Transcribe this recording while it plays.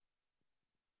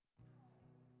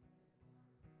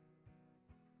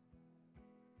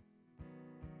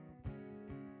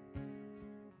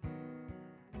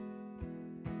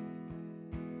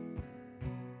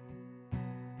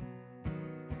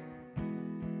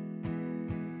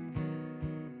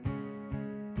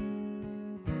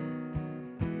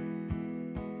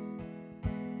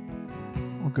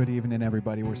Good evening,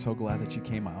 everybody. We're so glad that you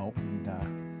came out, and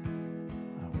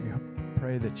we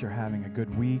pray that you're having a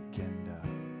good week. And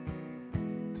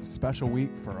it's a special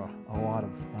week for a lot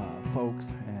of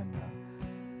folks, and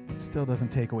it still doesn't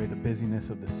take away the busyness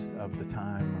of the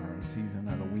time or season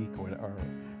or the week or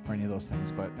any of those things.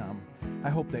 But I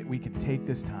hope that we can take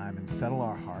this time and settle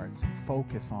our hearts and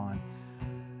focus on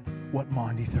what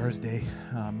Maundy Thursday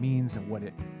means and what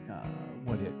it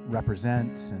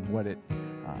represents and what it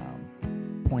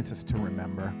points us to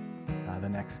remember the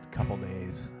next couple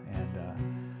days. And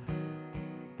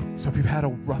so if you've had a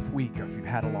rough week or if you've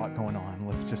had a lot going on,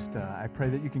 let's just, I pray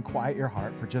that you can quiet your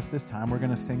heart for just this time. We're going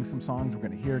to sing some songs. We're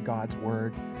going to hear God's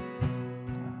word.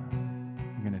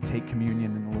 We're going to take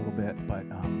communion in a little bit, but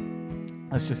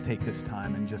let's just take this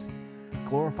time and just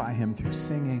glorify Him through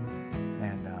singing.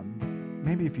 And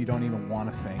maybe if you don't even want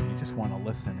to sing, you just want to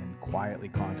listen and quietly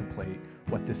contemplate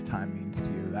what this time means to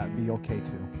you, that'd be okay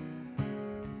too.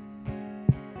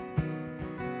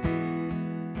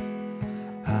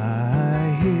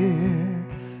 I hear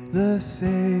the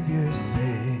Savior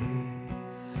say,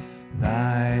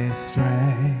 thy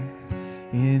strength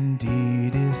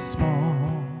indeed is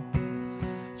small.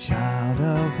 Child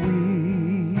of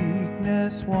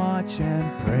weakness, watch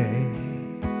and pray.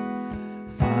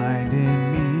 Find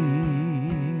in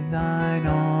me thine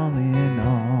all in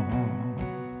all.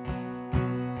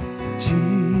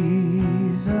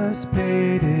 Jesus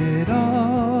paid it all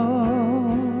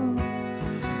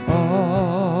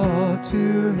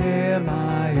to Him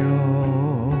I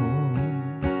owe.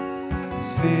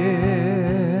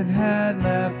 Sin had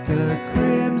left a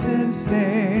crimson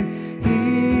stain,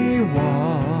 He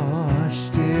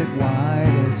washed it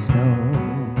white as snow.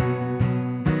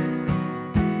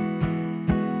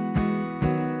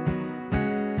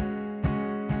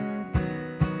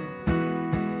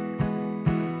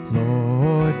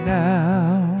 Lord,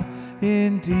 now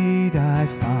indeed I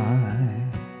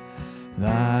find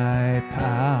thy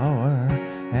power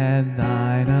and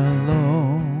thine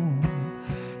alone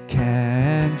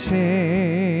can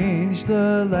change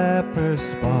the leper's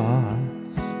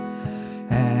spots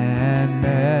and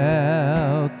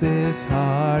melt this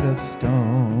heart of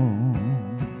stone.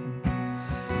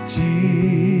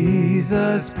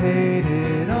 Jesus paid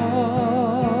it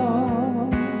all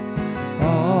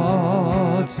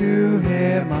to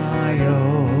Him I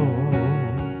owe.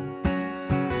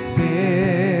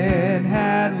 Sin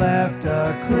had left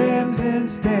a crimson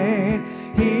stain,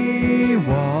 He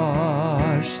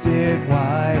washed it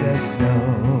white as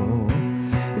snow.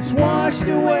 It's washed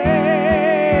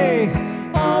away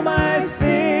all my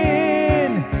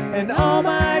sin and all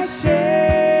my shame.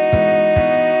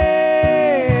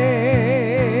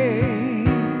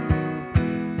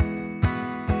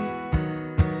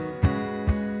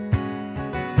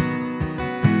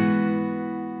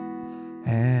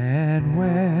 And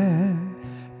when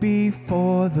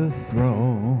before the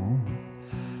throne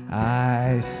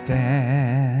I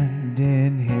stand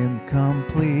in Him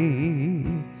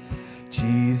complete,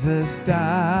 Jesus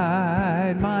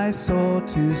died my soul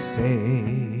to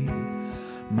save.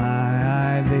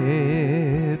 My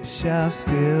lips shall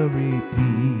still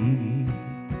repeat,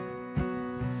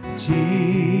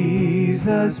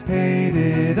 Jesus paid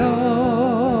it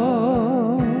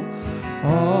all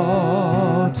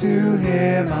to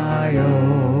Him I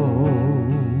owe.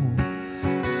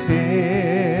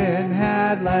 Sin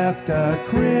had left a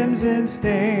crimson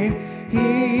stain,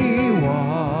 He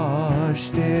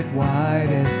washed it white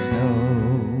as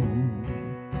snow.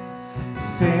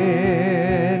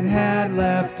 Sin had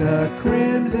left a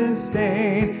crimson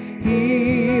stain,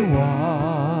 He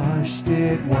washed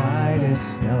it white as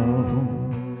snow.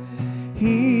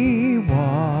 He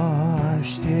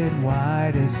washed it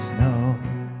white as snow.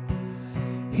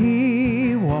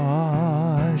 He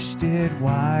washed it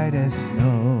white as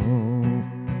snow.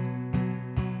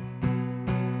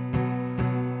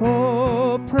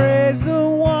 Oh, praise the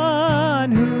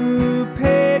one who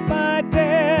paid my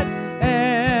debt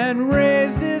and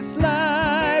raised this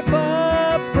life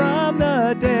up from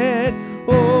the dead.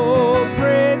 Oh,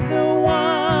 praise the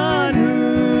one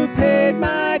who paid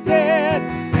my debt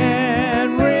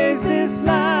and raised this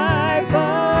life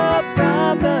up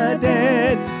from the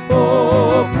dead.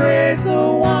 Oh, praise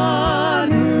the one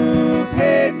who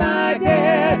paid my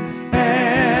debt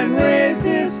and raised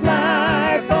this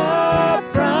life up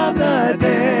from the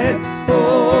dead.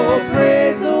 Oh,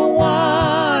 praise the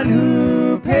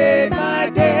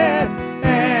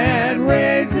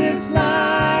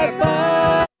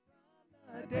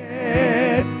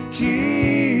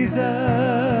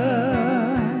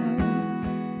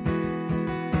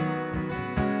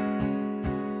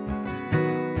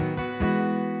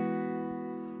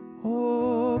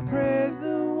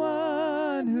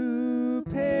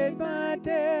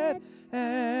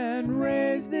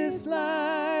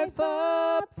life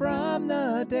up from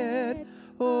the dead.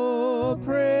 Oh,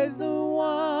 praise the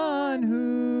one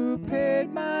who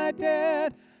paid my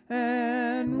debt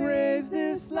and raised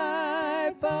this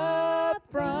life up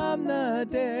from the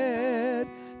dead.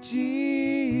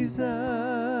 Jesus.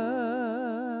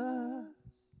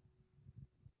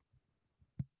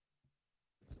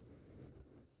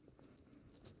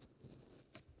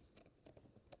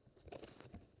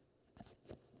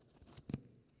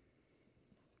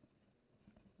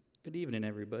 Good evening,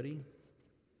 everybody.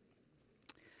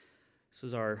 This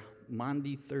is our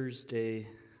Maundy Thursday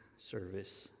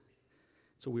service.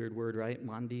 It's a weird word, right?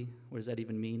 Maundy, what does that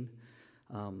even mean?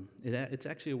 It's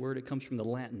actually a word, it comes from the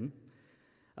Latin,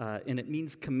 and it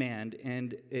means command,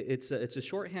 and it's a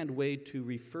shorthand way to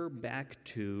refer back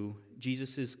to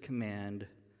Jesus' command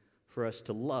for us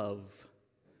to love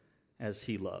as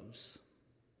he loves.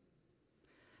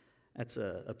 That's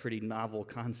a pretty novel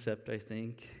concept, I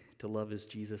think, to love as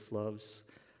Jesus loves.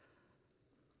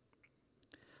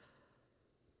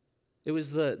 It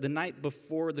was the night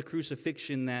before the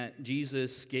crucifixion that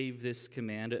Jesus gave this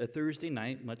command. A Thursday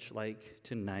night, much like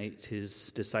tonight, his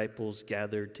disciples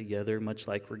gathered together, much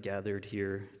like we're gathered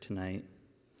here tonight.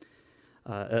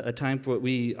 A time for what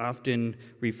we often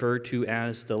refer to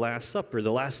as the Last Supper,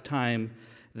 the last time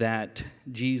that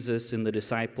Jesus and the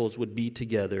disciples would be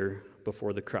together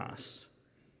before the cross.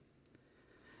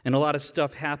 And a lot of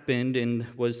stuff happened and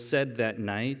was said that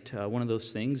night. One of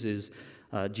those things is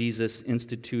Jesus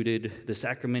instituted the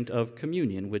sacrament of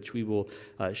communion, which we will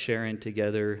share in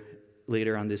together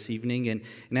later on this evening. And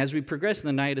as we progress in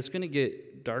the night, it's going to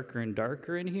get darker and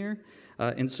darker in here.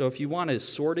 And so if you want to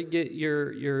sort of get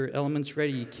your elements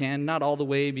ready, you can. Not all the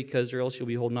way, because or else you'll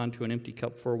be holding on to an empty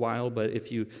cup for a while. But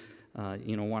if you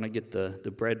want to get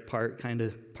the bread part kind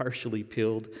of partially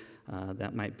peeled,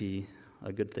 that might be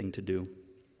a good thing to do.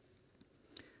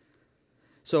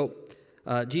 So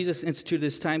Jesus instituted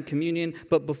this time, communion,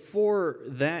 but before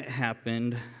that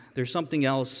happened, there's something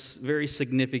else very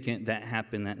significant that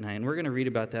happened that night, and we're going to read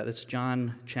about that. That's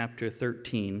John chapter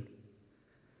 13,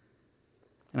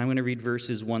 and I'm going to read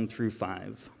verses 1 through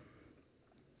 5.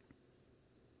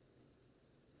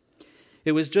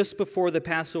 It was just before the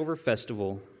Passover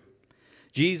festival.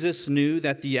 Jesus knew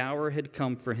that the hour had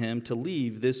come for him to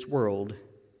leave this world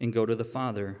and go to the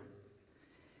Father.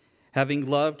 Having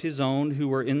loved his own who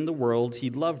were in the world, he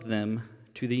loved them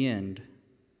to the end.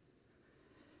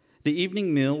 The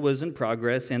evening meal was in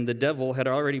progress, and the devil had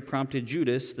already prompted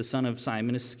Judas, the son of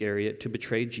Simon Iscariot, to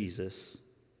betray Jesus.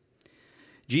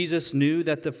 Jesus knew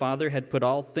that the Father had put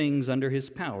all things under his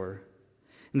power,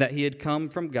 and that he had come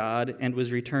from God and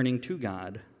was returning to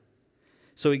God.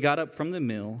 So he got up from the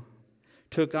meal,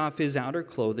 took off his outer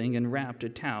clothing, and wrapped a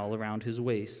towel around his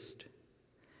waist.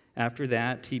 After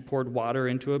that, he poured water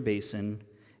into a basin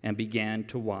and began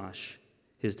to wash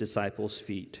his disciples'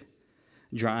 feet,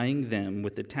 drying them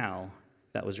with the towel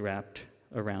that was wrapped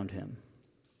around him.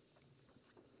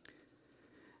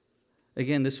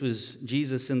 Again, this was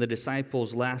Jesus and the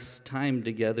disciples' last time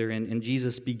together, and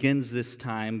Jesus begins this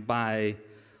time by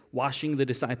washing the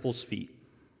disciples' feet.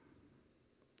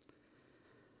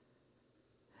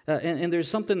 And there's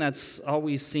something that's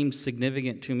always seemed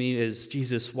significant to me as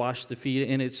Jesus washed the feet,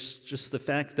 and it's just the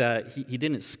fact that he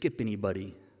didn't skip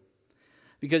anybody.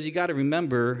 Because you got to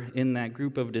remember, in that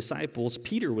group of disciples,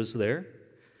 Peter was there.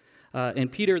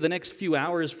 And Peter, the next few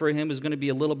hours for him is going to be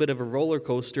a little bit of a roller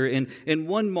coaster. And in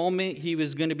one moment, he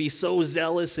was going to be so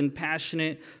zealous and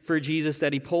passionate for Jesus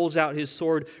that he pulls out his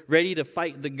sword, ready to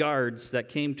fight the guards that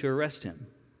came to arrest him.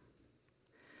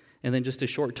 And then just a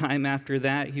short time after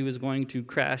that, he was going to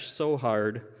crash so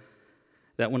hard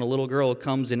that when a little girl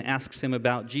comes and asks him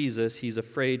about Jesus, he's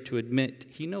afraid to admit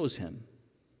he knows him.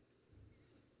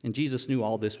 And Jesus knew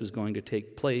all this was going to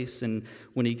take place. And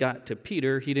when he got to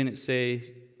Peter, he didn't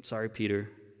say, "Sorry, Peter,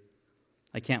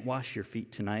 I can't wash your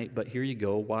feet tonight, but here you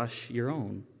go, wash your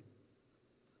own."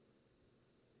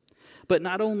 But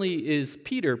not only is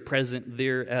Peter present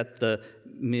there at the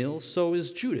meal, so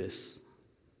is Judas,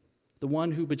 the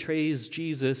one who betrays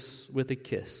Jesus with a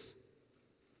kiss.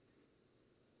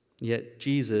 Yet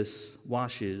Jesus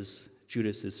washes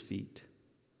Judas's feet.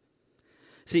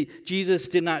 See, Jesus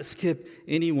did not skip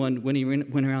anyone when he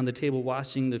went around the table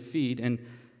washing the feet, and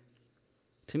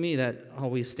to me that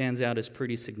always stands out as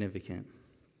pretty significant.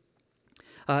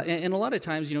 And a lot of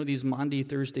times, these Maundy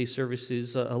Thursday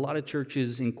services, a lot of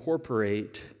churches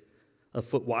incorporate a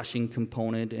foot washing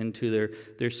component into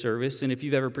their service. And if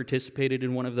you've ever participated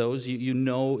in one of those, you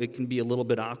know it can be a little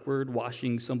bit awkward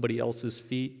washing somebody else's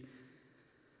feet.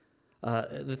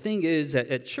 The thing is,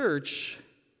 at church,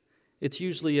 it's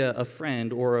usually a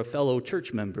friend or a fellow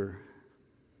church member.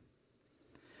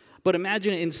 But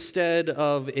imagine instead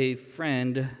of a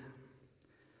friend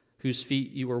whose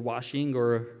feet you were washing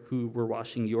or who were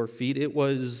washing your feet, it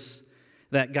was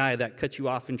that guy that cut you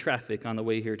off in traffic on the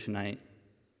way here tonight.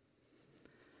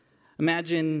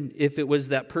 Imagine if it was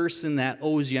that person that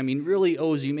owes you. I mean, really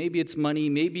owes you. Maybe it's money,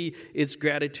 maybe it's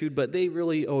gratitude, but they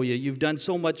really owe you. You've done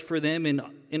so much for them, and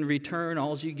in return,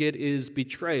 all you get is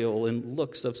betrayal and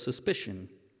looks of suspicion.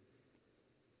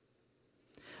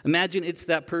 Imagine it's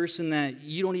that person that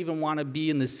you don't even want to be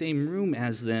in the same room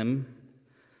as them,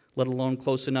 let alone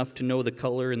close enough to know the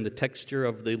color and the texture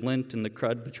of the lint and the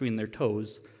crud between their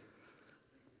toes.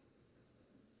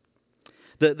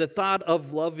 The thought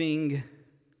of loving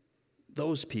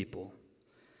those people,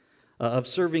 of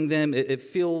serving them, it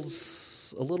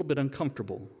feels a little bit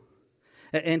uncomfortable.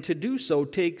 And to do so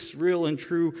takes real and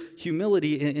true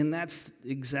humility, and that's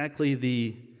exactly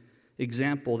the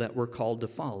example that we're called to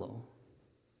follow.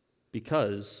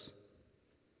 Because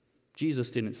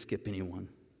Jesus didn't skip anyone.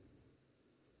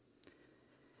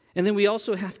 And then we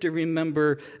also have to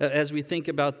remember, as we think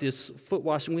about this foot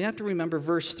washing, we have to remember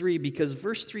verse 3, because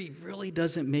verse 3 really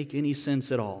doesn't make any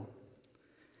sense at all.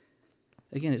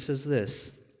 Again, it says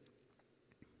this: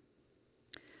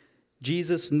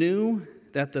 Jesus knew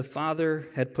that the Father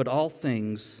had put all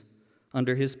things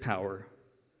under his power,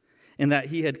 and that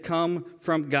he had come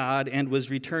from God and was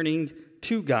returning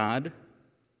to God.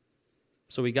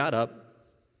 So he got up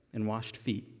and washed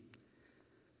feet.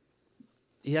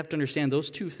 You have to understand, those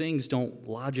two things don't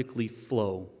logically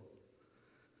flow.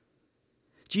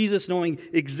 Jesus, knowing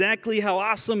exactly how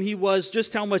awesome he was,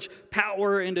 just how much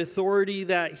power and authority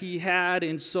that he had,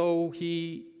 and so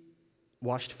he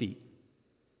washed feet.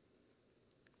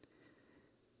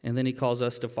 And then he calls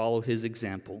us to follow his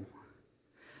example.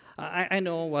 I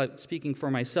know, speaking for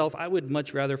myself, I would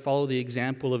much rather follow the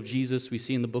example of Jesus we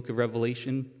see in the book of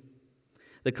Revelation.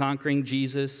 The conquering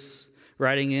Jesus,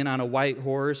 riding in on a white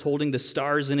horse, holding the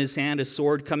stars in his hand, a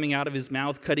sword coming out of his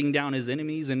mouth, cutting down his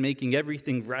enemies and making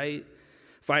everything right,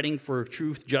 fighting for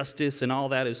truth, justice, and all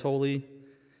that is holy.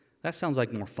 That sounds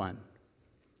like more fun.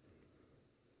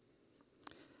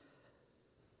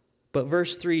 But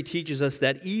verse 3 teaches us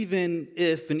that even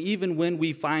if and even when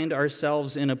we find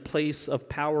ourselves in a place of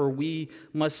power, we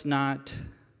must not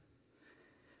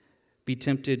be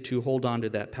tempted to hold on to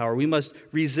that power. We must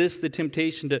resist the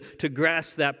temptation to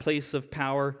grasp that place of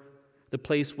power, the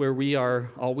place where we are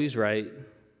always right,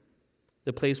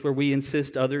 the place where we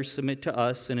insist others submit to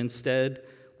us, and instead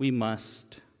we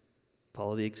must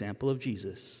follow the example of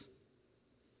Jesus.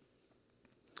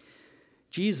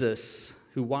 Jesus,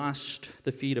 who washed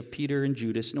the feet of Peter and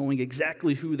Judas, knowing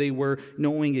exactly who they were,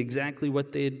 knowing exactly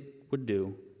what they would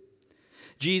do.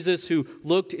 Jesus, who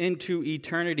looked into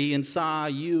eternity and saw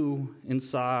you and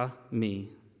saw me,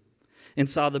 and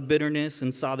saw the bitterness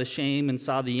and saw the shame and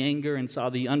saw the anger and saw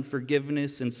the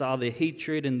unforgiveness and saw the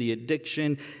hatred and the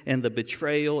addiction and the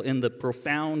betrayal and the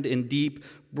profound and deep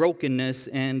brokenness,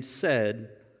 and said,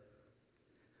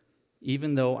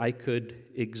 even though I could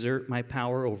exert my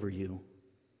power over you,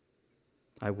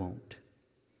 I won't.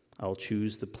 I'll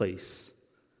choose the place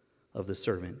of the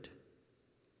servant.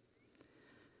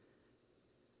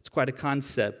 It's quite a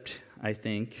concept, I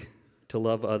think, to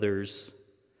love others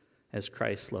as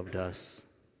Christ loved us.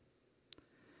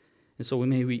 And so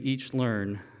may we each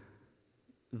learn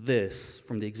this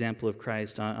from the example of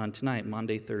Christ on tonight,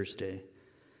 Maundy, Thursday.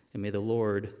 And may the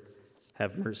Lord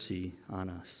have mercy on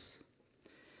us.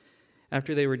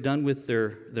 After they were done with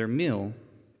their meal,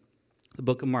 the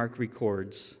book of Mark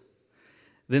records,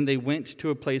 then they went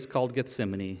to a place called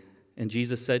Gethsemane, and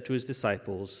Jesus said to his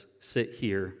disciples, sit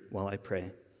here while I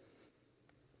pray.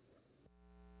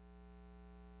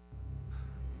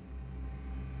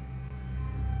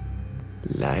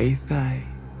 Laethai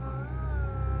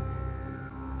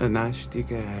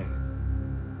Anashtigal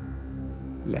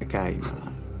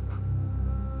Lakaima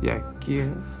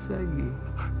Yakir Sagi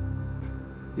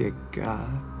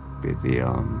Yaka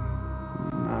Bidion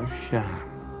Nafsha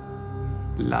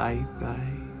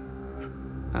Laethai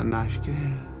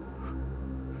Anashkel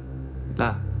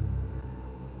La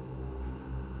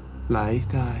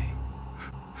Laethai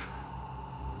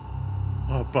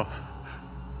Abba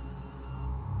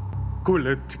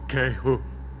Kulit Kehu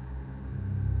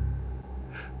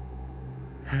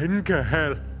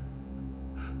Henkahel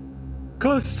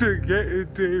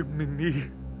Kostegete Mini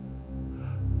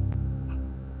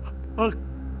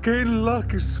Aken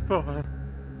Lakisfar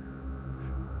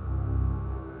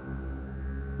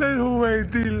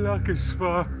Lehuwe di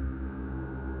Lakisfar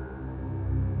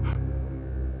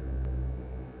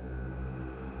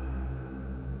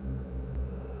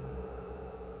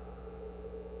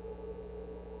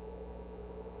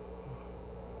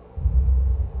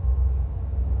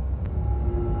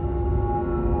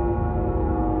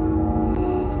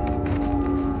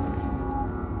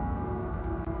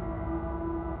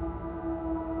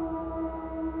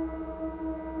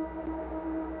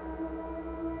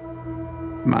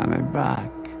Man är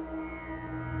back.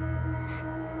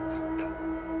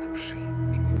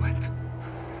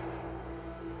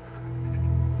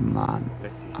 Man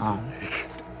är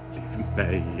Liv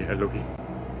mig, Elohim.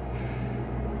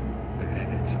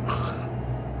 Beretz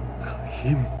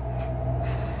Achim.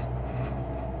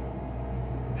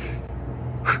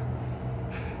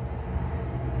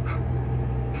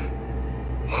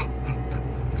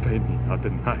 Tveni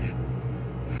Adonai.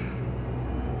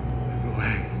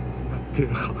 Elohei,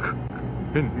 Tirchak,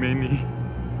 Ben Meni.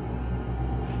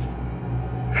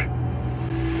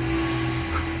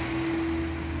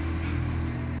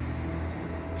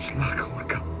 Schlag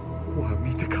Orka,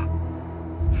 Wamiteka.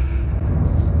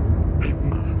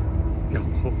 Emma,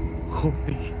 Yamho,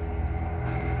 Homi.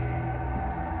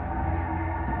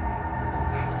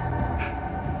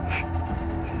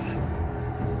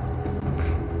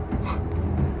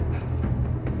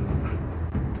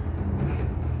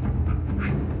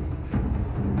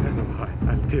 Elohai,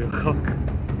 Al Tirchak,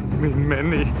 Min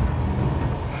Meni.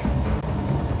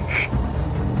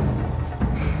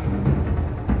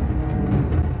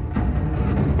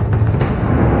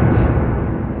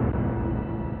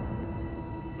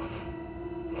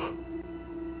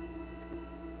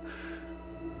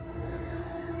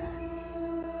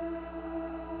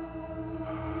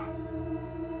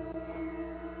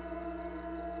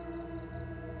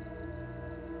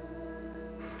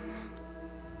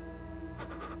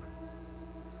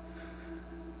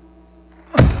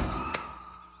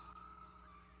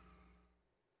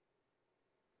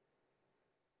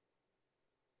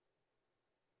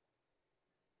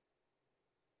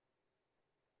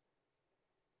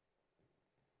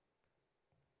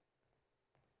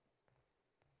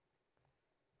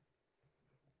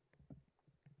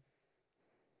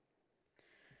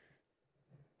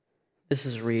 This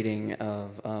is a reading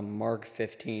of Mark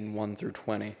 15, 1 through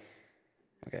 20.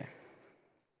 Okay.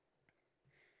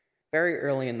 Very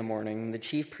early in the morning, the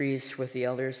chief priests with the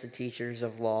elders, the teachers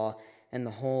of law, and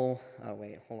the whole...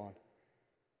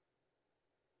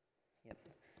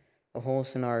 The whole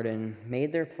Sanhedrin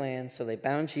made their plans, so they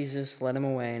bound Jesus, led him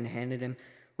away, and handed him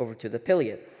over to the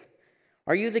Pilate.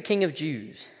 "Are you the king of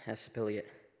Jews?" asked the Pilate.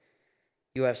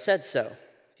 "You have said so,"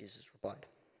 Jesus replied.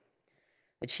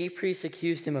 The chief priests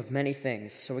accused him of many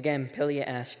things. So again, Pilate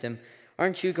asked him,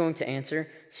 "Aren't you going to answer?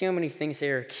 See how many things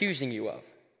they are accusing you of."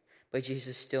 But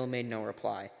Jesus still made no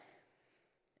reply,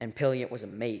 and Pilate was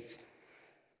amazed.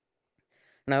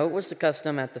 Now it was the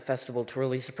custom at the festival to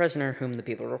release a prisoner whom the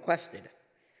people requested. A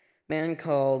man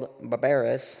called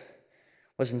Barabbas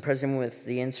was in prison with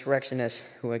the insurrectionists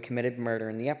who had committed murder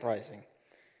in the uprising.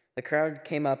 The crowd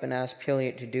came up and asked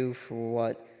Pilate to do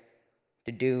for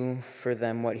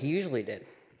them what he usually did.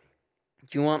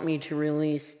 "Do you want me to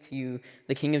release to you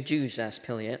the King of Jews?" asked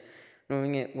Pilate,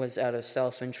 knowing it was out of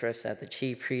self-interest that the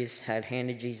chief priests had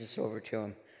handed Jesus over to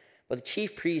him. But the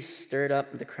chief priests stirred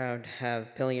up the crowd to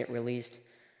have Pilate released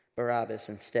Barabbas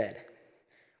instead.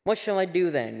 "What shall I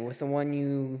do then with the one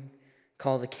you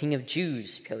call the King of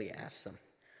Jews?" Pilate asked them.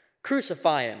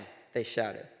 "Crucify him," they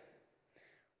shouted.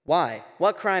 "Why?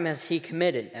 What crime has he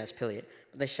committed?" asked Pilate.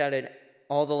 But they shouted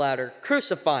all the louder,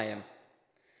 "Crucify him!"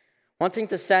 Wanting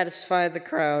to satisfy the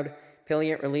crowd,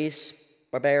 Pilate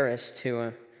released Barabbas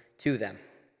to them.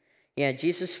 He had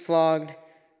Jesus flogged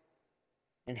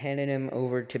and handed him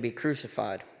over to be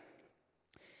crucified.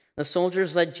 The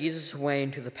soldiers led Jesus away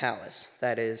into the palace,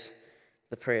 that is,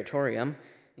 the praetorium,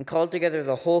 and called together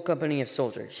the whole company of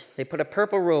soldiers. They put a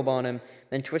purple robe on him,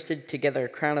 then twisted together a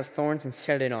crown of thorns and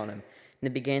set it on him. And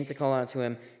they began to call out to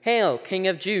him, "Hail, King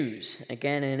of Jews!"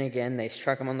 Again and again they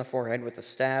struck him on the forehead with a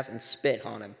staff and spit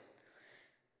on him.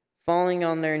 Falling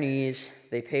on their knees,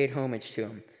 they paid homage to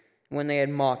him. And when they had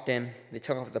mocked him, they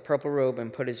took off the purple robe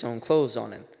and put his own clothes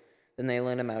on him. Then they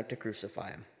led him out to crucify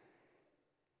him.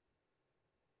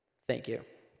 Thank you.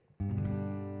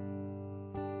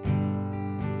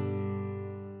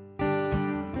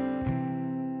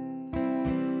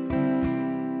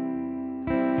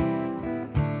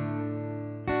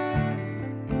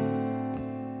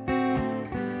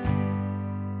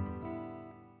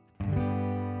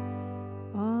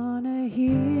 On a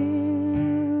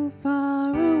hill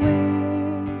far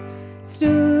away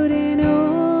stood an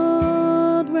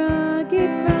old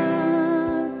rugged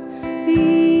cross,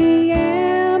 the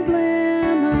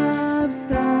emblem of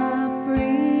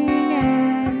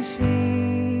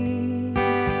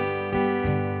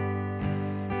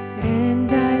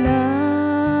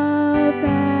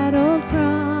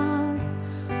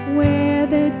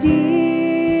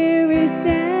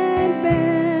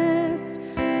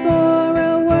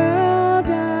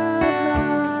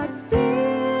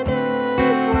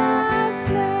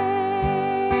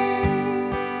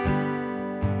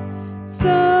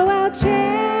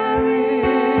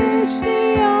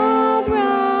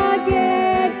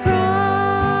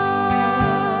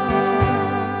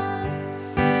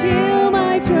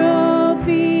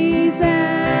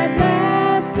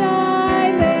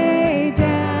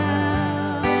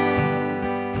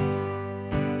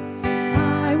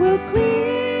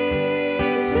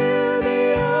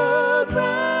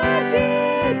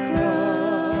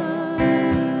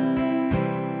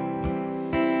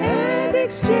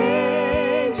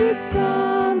exchange it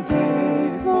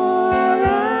someday for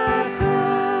a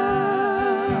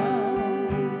crown.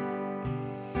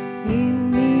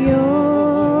 In the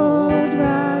old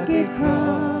rugged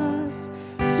cross,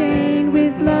 stained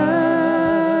with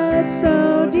blood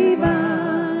so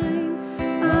divine,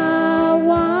 a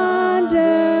wondrous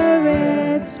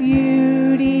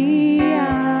beauty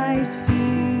I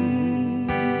see.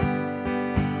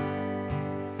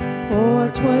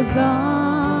 For 'twas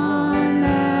on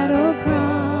that old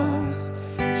cross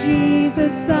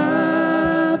Jesus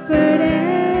suffered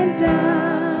and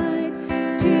died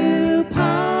to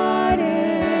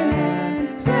pardon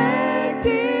and sanctify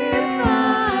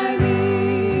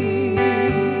me.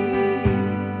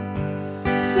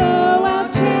 So I'll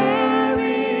cherish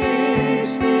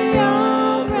the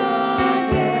old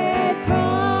rugged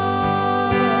cross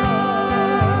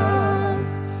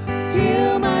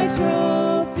till my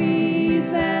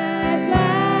trophies at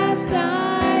last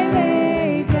I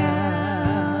lay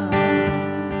down.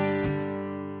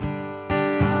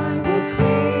 I will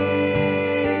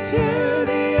cling to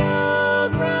the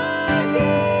old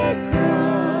rugged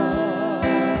cross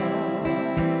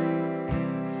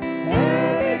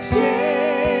and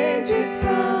exchange it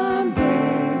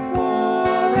someday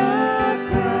for a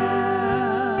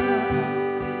crown.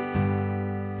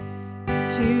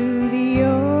 To the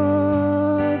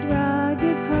old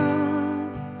rugged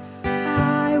cross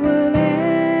I will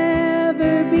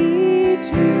ever be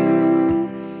true,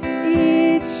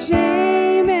 its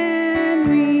shame and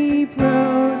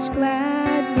reproach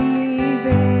gladly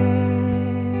bear.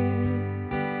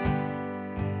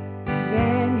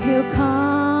 Then he'll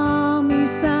call me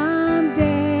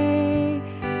someday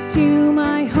to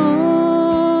my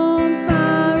home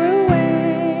far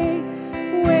away,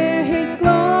 where his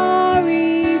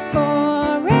glory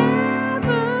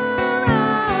forever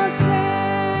I'll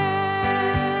share.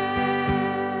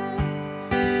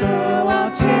 So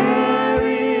I'll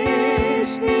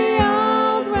cherish the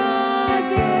old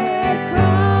rugged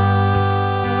cross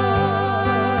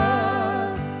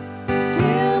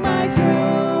till my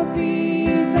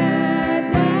trophies at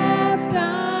last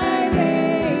I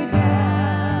lay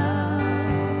down.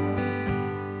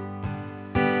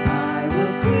 I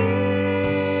will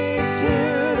cling to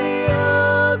the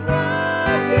old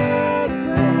rugged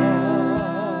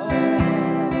cross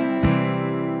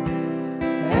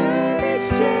and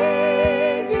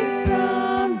exchange it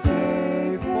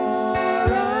someday for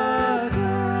a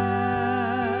crown.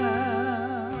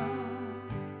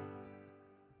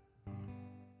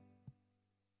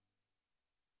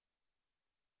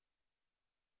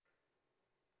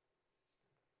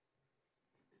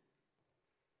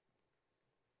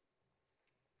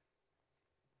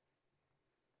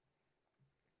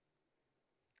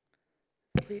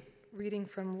 Reading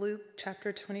from Luke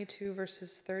chapter 22,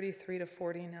 verses 33 to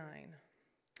 49.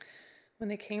 When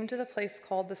they came to the place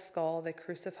called the Skull, they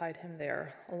crucified him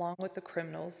there, along with the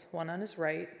criminals, one on his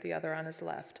right, the other on his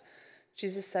left.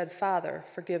 Jesus said, "Father,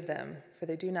 forgive them, for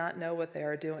they do not know what they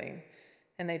are doing."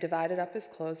 And they divided up his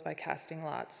clothes by casting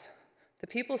lots. The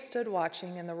people stood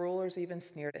watching, and the rulers even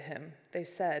sneered at him. They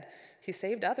said, "He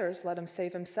saved others, let him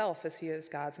save himself, as he is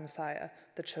God's Messiah,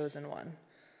 the chosen one."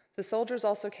 The soldiers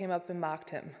also came up and mocked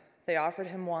him. They offered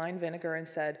him wine vinegar and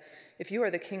said, "If you are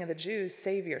the king of the Jews,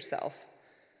 save yourself."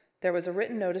 There was a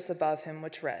written notice above him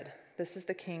which read, "This is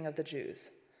the king of the Jews."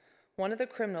 One of the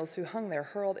criminals who hung there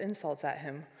hurled insults at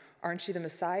him. "Aren't you the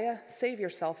Messiah? Save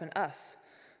yourself and us."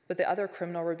 But the other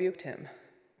criminal rebuked him.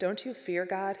 "Don't you fear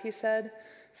God," he said,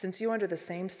 "since you are under the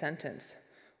same sentence.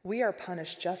 We are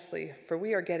punished justly, for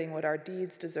we are getting what our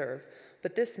deeds deserve,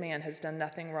 but this man has done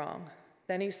nothing wrong."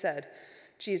 Then he said,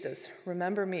 "Jesus,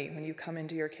 remember me when you come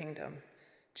into your kingdom."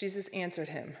 Jesus answered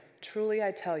him, "Truly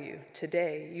I tell you,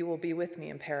 today you will be with me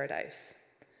in paradise."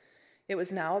 It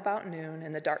was now about noon,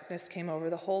 and the darkness came over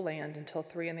the whole land until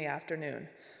 3 p.m,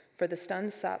 for the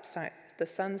sun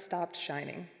stopped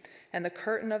shining, and the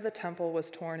curtain of the temple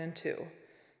was torn in two.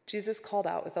 Jesus called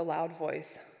out with a loud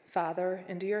voice, "Father,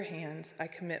 into your hands I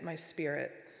commit my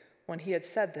spirit." When he had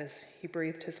said this, he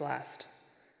breathed his last.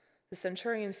 The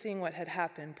centurion, seeing what had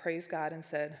happened, praised God and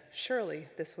said, "Surely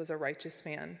this was a righteous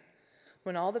man."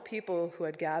 When all the people who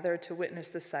had gathered to witness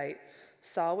the sight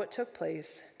saw what took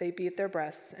place, they beat their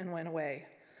breasts and went away.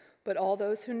 But all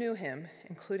those who knew him,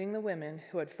 including the women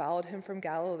who had followed him from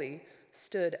Galilee,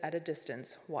 stood at a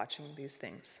distance watching these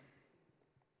things.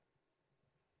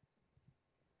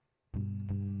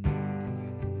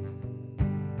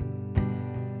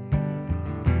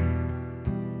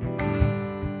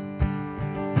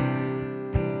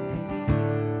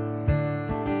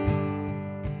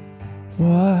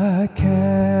 What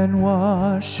can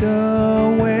wash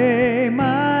away my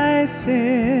my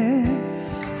sin.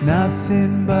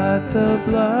 Nothing but the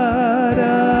blood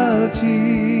of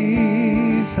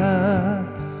Jesus.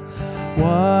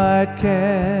 What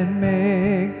can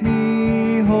make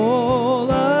me whole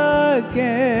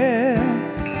again?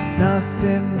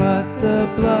 Nothing but the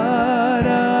blood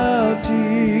of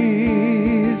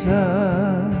Jesus.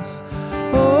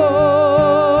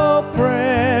 Oh,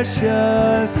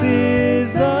 precious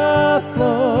is the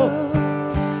flow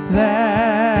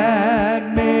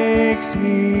that makes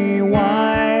me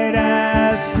white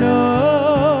as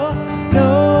snow.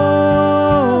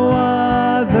 No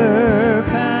other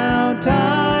fount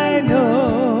I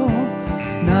know.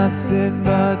 Nothing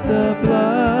but the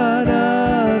blood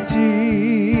of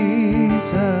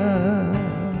Jesus.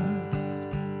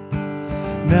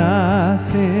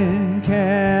 Nothing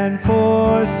can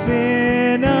for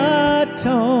sin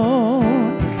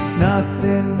atone.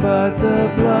 Nothing but the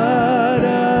blood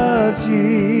of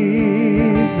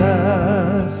Jesus.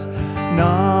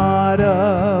 Not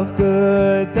of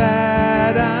good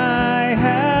that I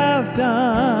have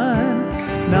done.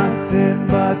 Nothing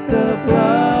but the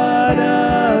blood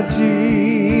of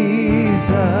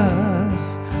Jesus.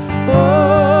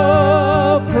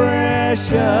 Oh,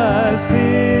 precious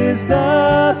is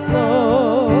the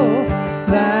flow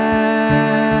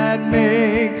that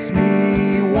makes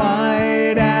me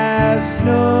white as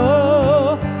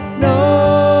snow.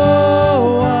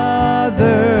 No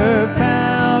other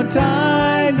fount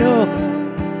I know.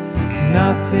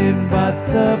 Nothing but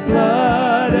the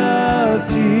blood of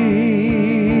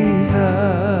Jesus.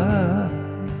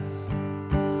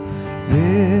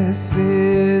 This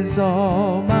is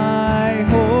all my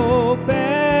hope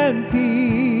and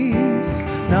peace.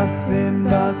 Nothing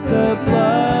but the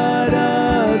blood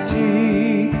of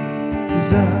Jesus.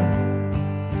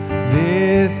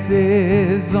 This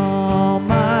is all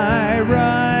my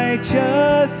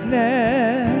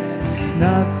righteousness.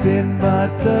 Nothing but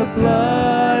the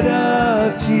blood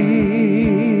of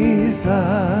Jesus.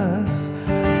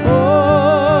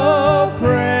 Oh,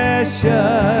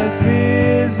 precious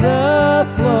is the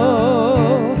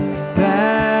flow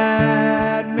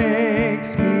that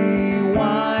makes me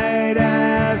white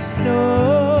as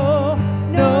snow.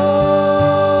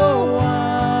 No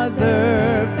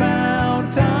other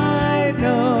fount I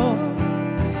know.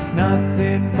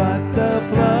 Nothing but the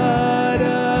blood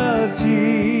of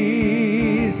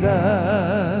Jesus.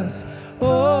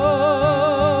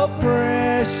 Oh,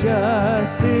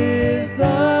 precious is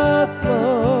the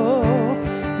flow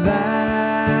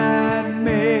that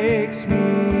makes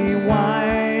me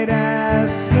white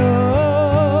as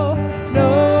snow.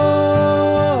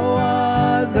 No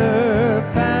other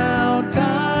fount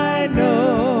I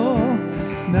know.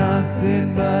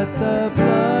 Nothing but the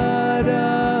blood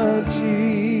of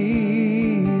Jesus.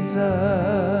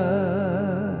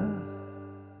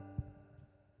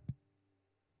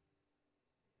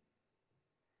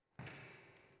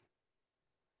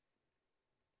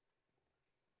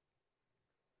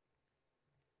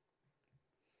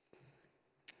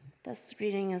 This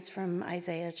reading is from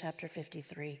Isaiah chapter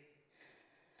 53.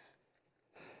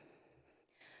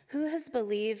 Who has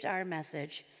believed our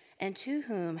message, and to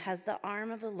whom has the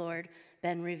arm of the Lord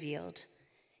been revealed?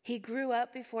 He grew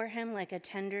up before him like a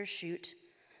tender shoot,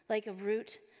 like a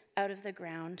root out of the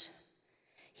ground.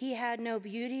 He had no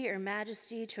beauty or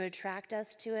majesty to attract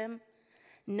us to him,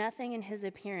 nothing in his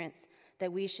appearance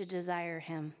that we should desire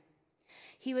him.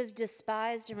 He was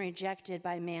despised and rejected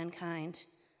by mankind,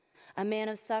 a man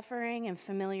of suffering and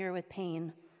familiar with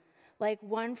pain, like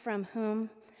one from whom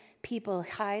people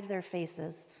hide their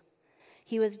faces.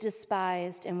 He was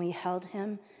despised, and we held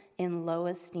him in low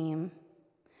esteem.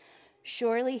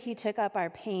 Surely he took up our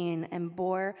pain and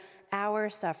bore our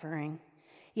suffering,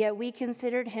 yet we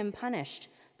considered him punished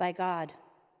by God,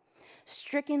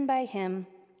 stricken by him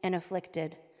and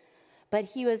afflicted. But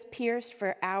he was pierced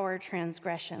for our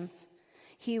transgressions.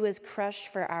 He was crushed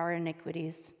for our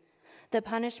iniquities. The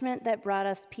punishment that brought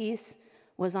us peace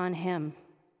was on him,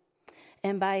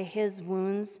 and by his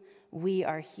wounds we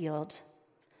are healed.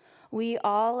 We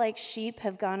all, like sheep,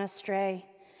 have gone astray.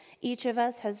 Each of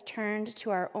us has turned to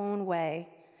our own way,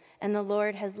 and the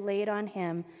Lord has laid on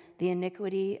him the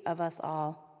iniquity of us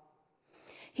all.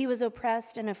 He was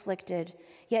oppressed and afflicted,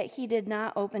 yet he did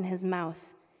not open his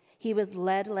mouth. He was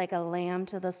led like a lamb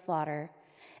to the slaughter,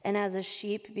 and as a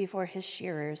sheep before his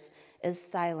shearers is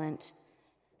silent,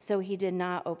 so he did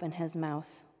not open his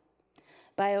mouth.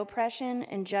 By oppression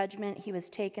and judgment he was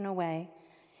taken away.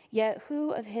 Yet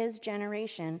who of his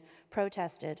generation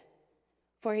protested?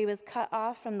 For he was cut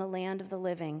off from the land of the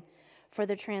living. For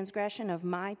the transgression of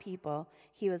my people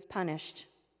he was punished.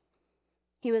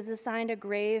 He was assigned a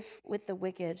grave with the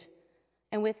wicked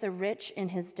and with the rich in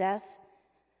his death,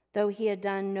 though he had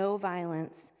done no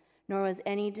violence, nor was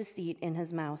any deceit in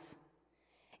his mouth.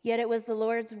 Yet it was the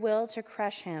Lord's will to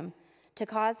crush him, to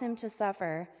cause him to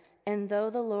suffer, and though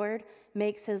the Lord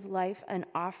makes his life an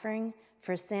offering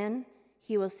for sin,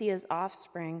 he will see his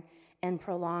offspring and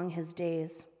prolong his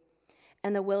days,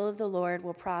 and the will of the Lord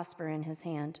will prosper in his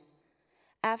hand.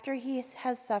 After he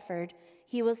has suffered,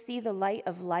 he will see the light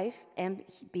of life and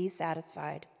be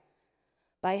satisfied.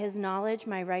 By his knowledge,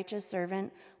 my righteous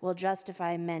servant will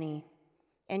justify many,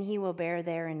 and he will bear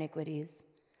their iniquities.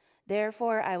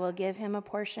 Therefore, I will give him a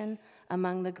portion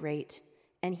among the great,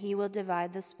 and he will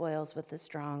divide the spoils with the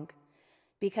strong.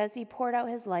 Because he poured out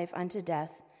his life unto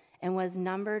death and was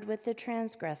numbered with the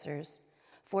transgressors,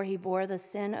 for he bore the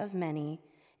sin of many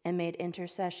and made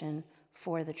intercession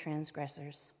for the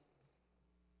transgressors.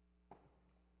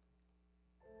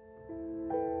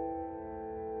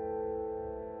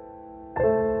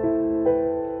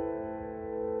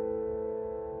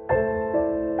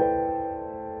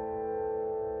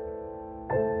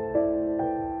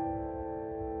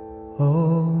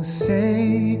 O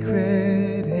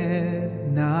sacred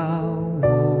head, now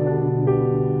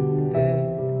wounded,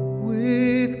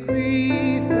 with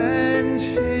grief and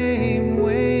shame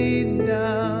weighed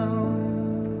down,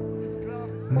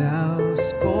 now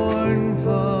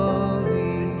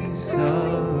scornfully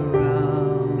surrounded,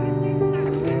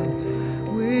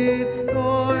 with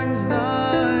thorns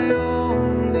thy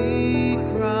only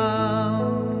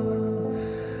crown.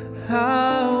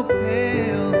 How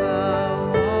pale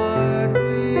thou art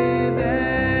with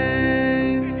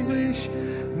anguish,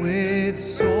 with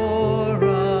sore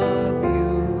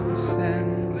abuse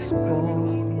and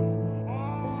scorn.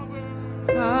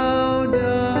 How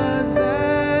does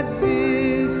that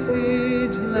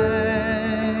visage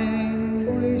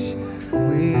languish,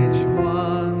 which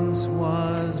once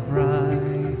was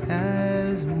bright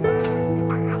as morn?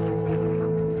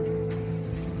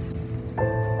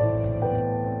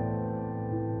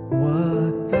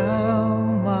 What thou,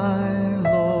 my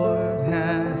Lord,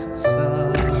 hast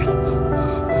suffered,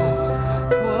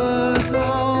 'twas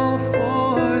all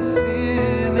for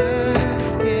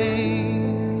sinners'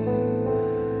 gain.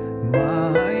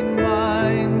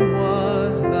 Mine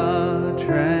was the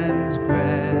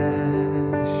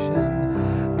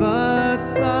transgression, but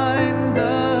thine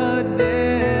the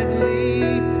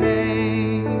deadly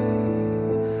pain.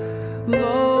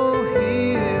 Lo,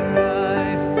 here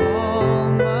I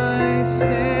fall, my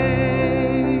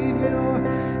Savior,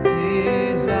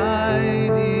 'tis I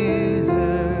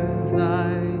deserve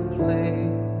thy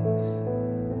place.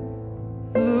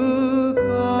 Look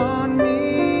on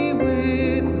me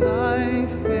with thy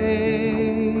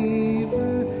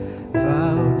favor,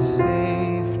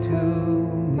 vouchsafe to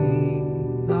me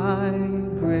thy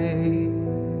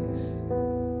grace.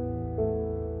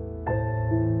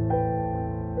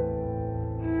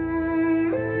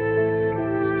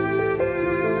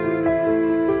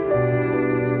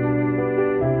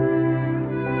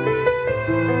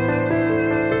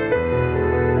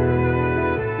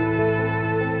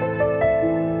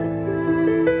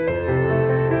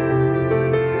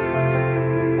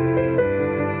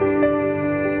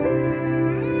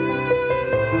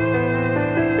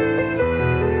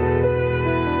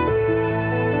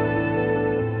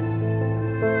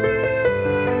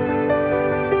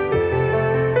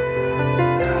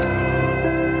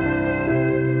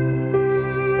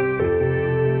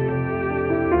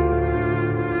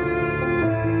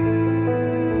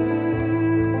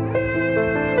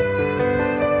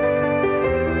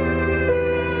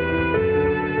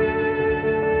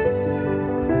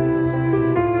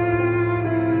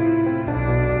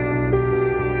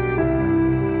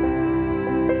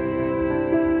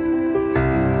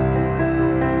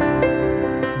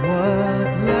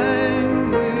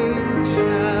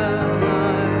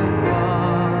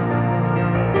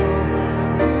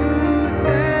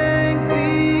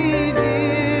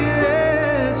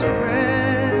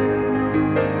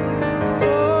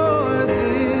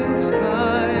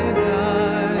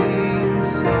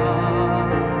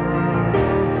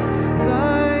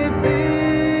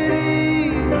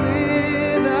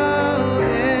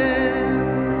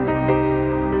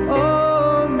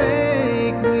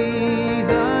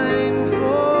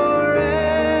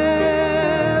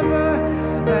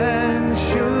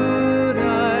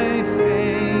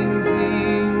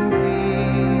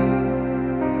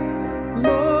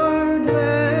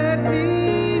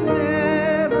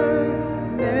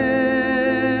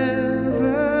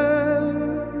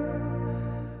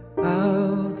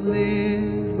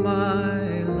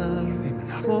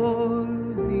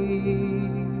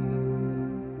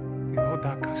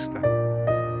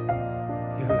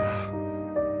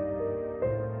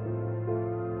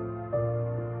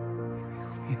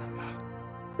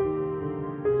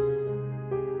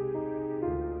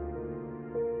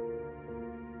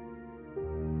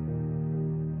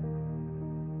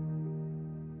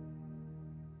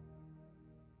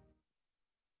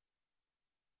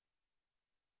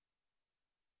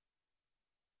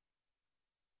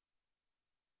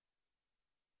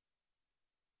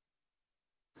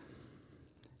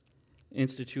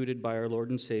 instituted by our Lord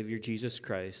and Savior, Jesus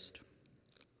Christ,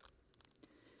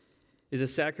 is a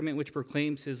sacrament which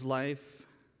proclaims his life,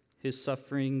 his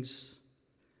sufferings,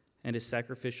 and his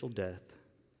sacrificial death.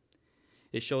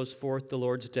 It shows forth the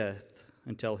Lord's death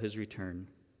until his return.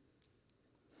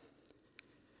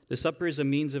 The supper is a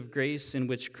means of grace in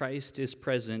which Christ is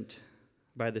present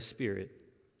by the Spirit.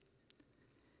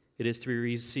 It is to be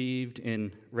received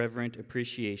in reverent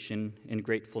appreciation and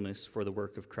gratefulness for the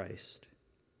work of Christ.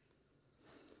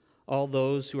 All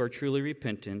those who are truly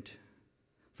repentant,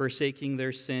 forsaking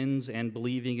their sins and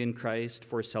believing in Christ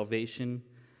for salvation,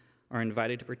 are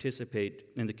invited to participate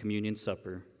in the communion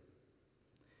supper.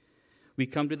 We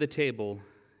come to the table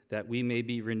that we may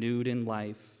be renewed in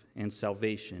life and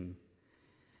salvation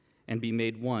and be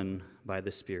made one by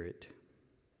the Spirit.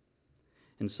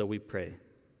 And so we pray.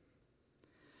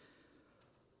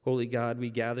 Holy God, we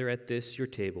gather at this, your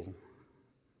table,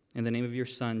 in the name of your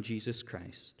Son, Jesus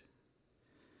Christ,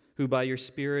 who by your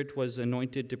Spirit was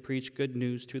anointed to preach good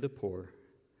news to the poor,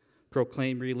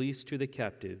 proclaim release to the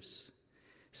captives,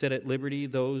 set at liberty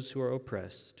those who are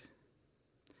oppressed.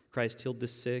 Christ healed the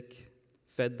sick,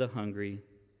 fed the hungry,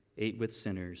 ate with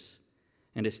sinners,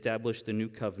 and established the new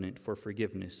covenant for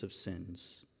forgiveness of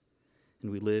sins.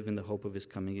 And we live in the hope of his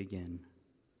coming again.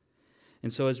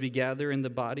 And so as we gather in the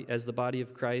body, as the body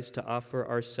of Christ, to offer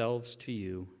ourselves to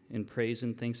you in praise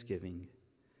and thanksgiving,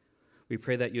 we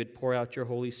pray that you would pour out your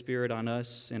Holy Spirit on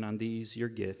us and on these, your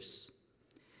gifts.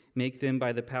 Make them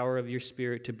by the power of your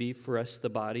Spirit to be for us the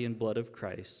body and blood of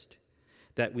Christ,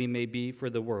 that we may be for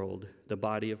the world the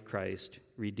body of Christ,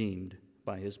 redeemed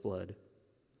by his blood.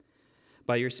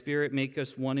 By your Spirit, make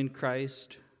us one in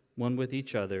Christ, one with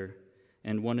each other,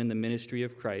 and one in the ministry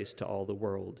of Christ to all the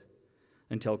world,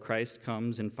 until Christ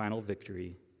comes in final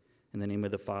victory. In the name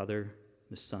of the Father,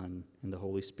 the Son, and the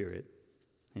Holy Spirit.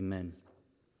 Amen.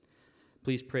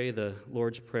 Please pray the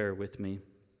Lord's Prayer with me.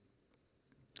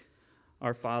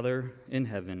 Our Father in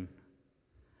heaven,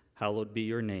 hallowed be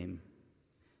your name.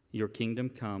 Your kingdom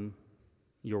come,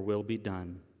 your will be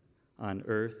done, on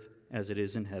earth as it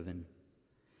is in heaven.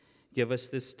 Give us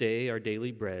this day our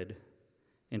daily bread,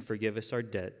 and forgive us our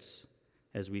debts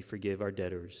as we forgive our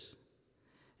debtors.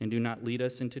 And do not lead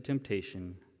us into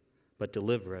temptation, but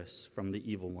deliver us from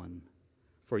the evil one.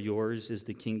 For yours is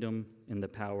the kingdom and the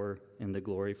power and the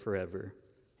glory forever.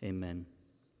 Amen.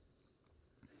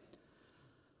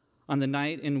 On the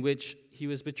night in which he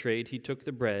was betrayed, he took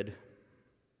the bread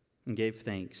and gave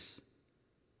thanks,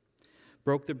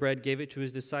 broke the bread, gave it to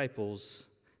his disciples,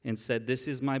 and said, "This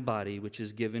is my body, which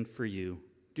is given for you.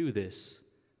 Do this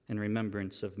in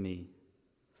remembrance of me."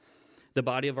 The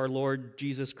body of our Lord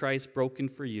Jesus Christ, broken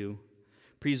for you,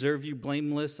 preserve you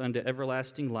blameless unto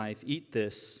everlasting life. Eat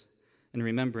this in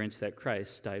remembrance that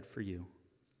Christ died for you.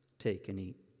 Take and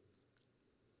eat.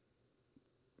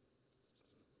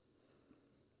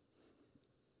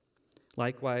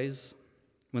 Likewise,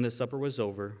 when the supper was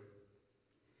over,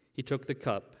 he took the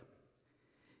cup,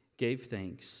 gave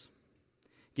thanks,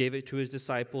 gave it to his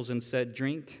disciples, and said,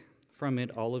 "Drink from it,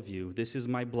 all of you. This is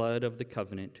my blood of the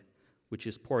covenant, which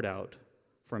is poured out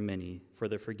for many for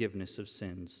the forgiveness of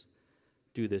sins.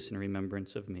 Do this in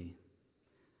remembrance of me."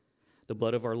 The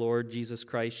blood of our Lord Jesus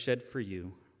Christ shed for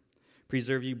you,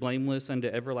 preserve you blameless unto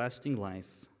everlasting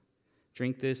life.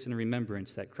 Drink this in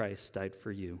remembrance that Christ died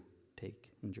for you.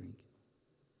 Take and drink.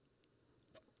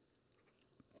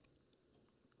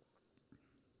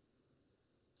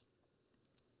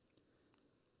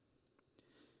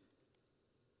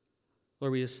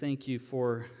 Lord, we just thank you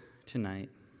for tonight.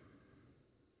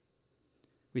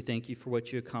 We thank you for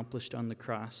what you accomplished on the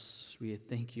cross. We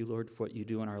thank you, Lord, for what you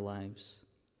do in our lives.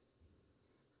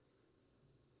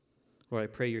 Lord, I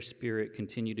pray your Spirit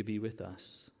continue to be with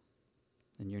us.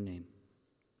 In your name.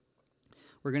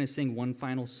 We're going to sing one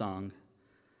final song.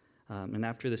 And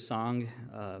after the song,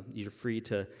 you're free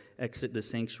to exit the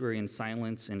sanctuary in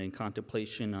silence and in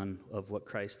contemplation of what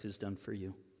Christ has done for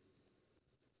you.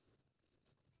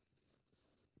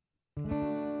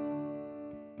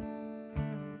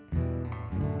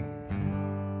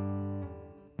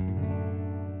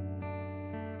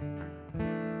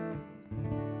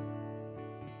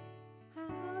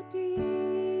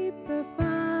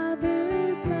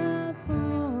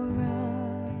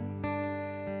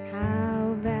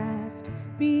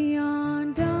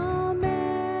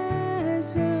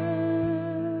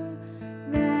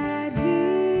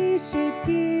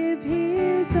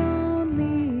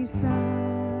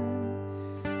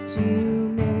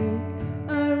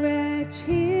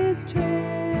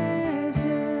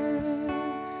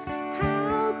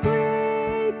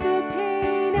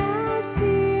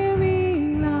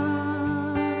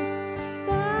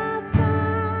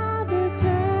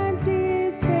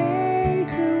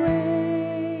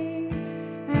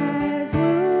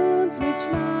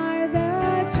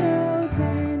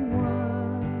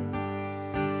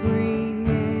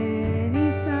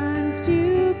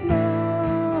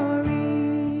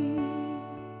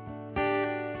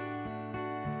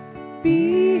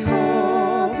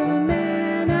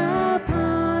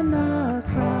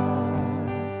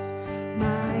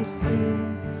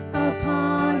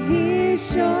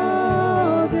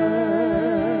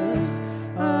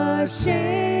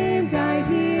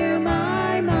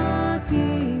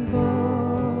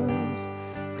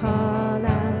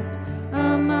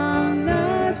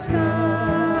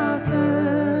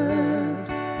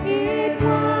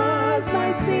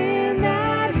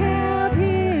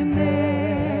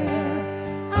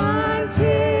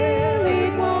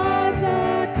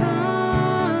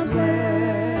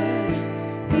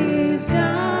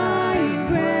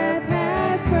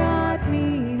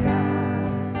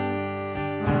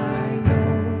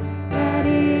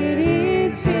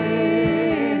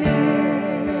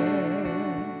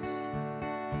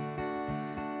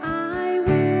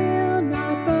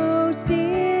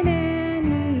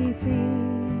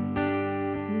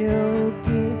 no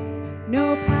gifts,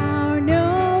 no power.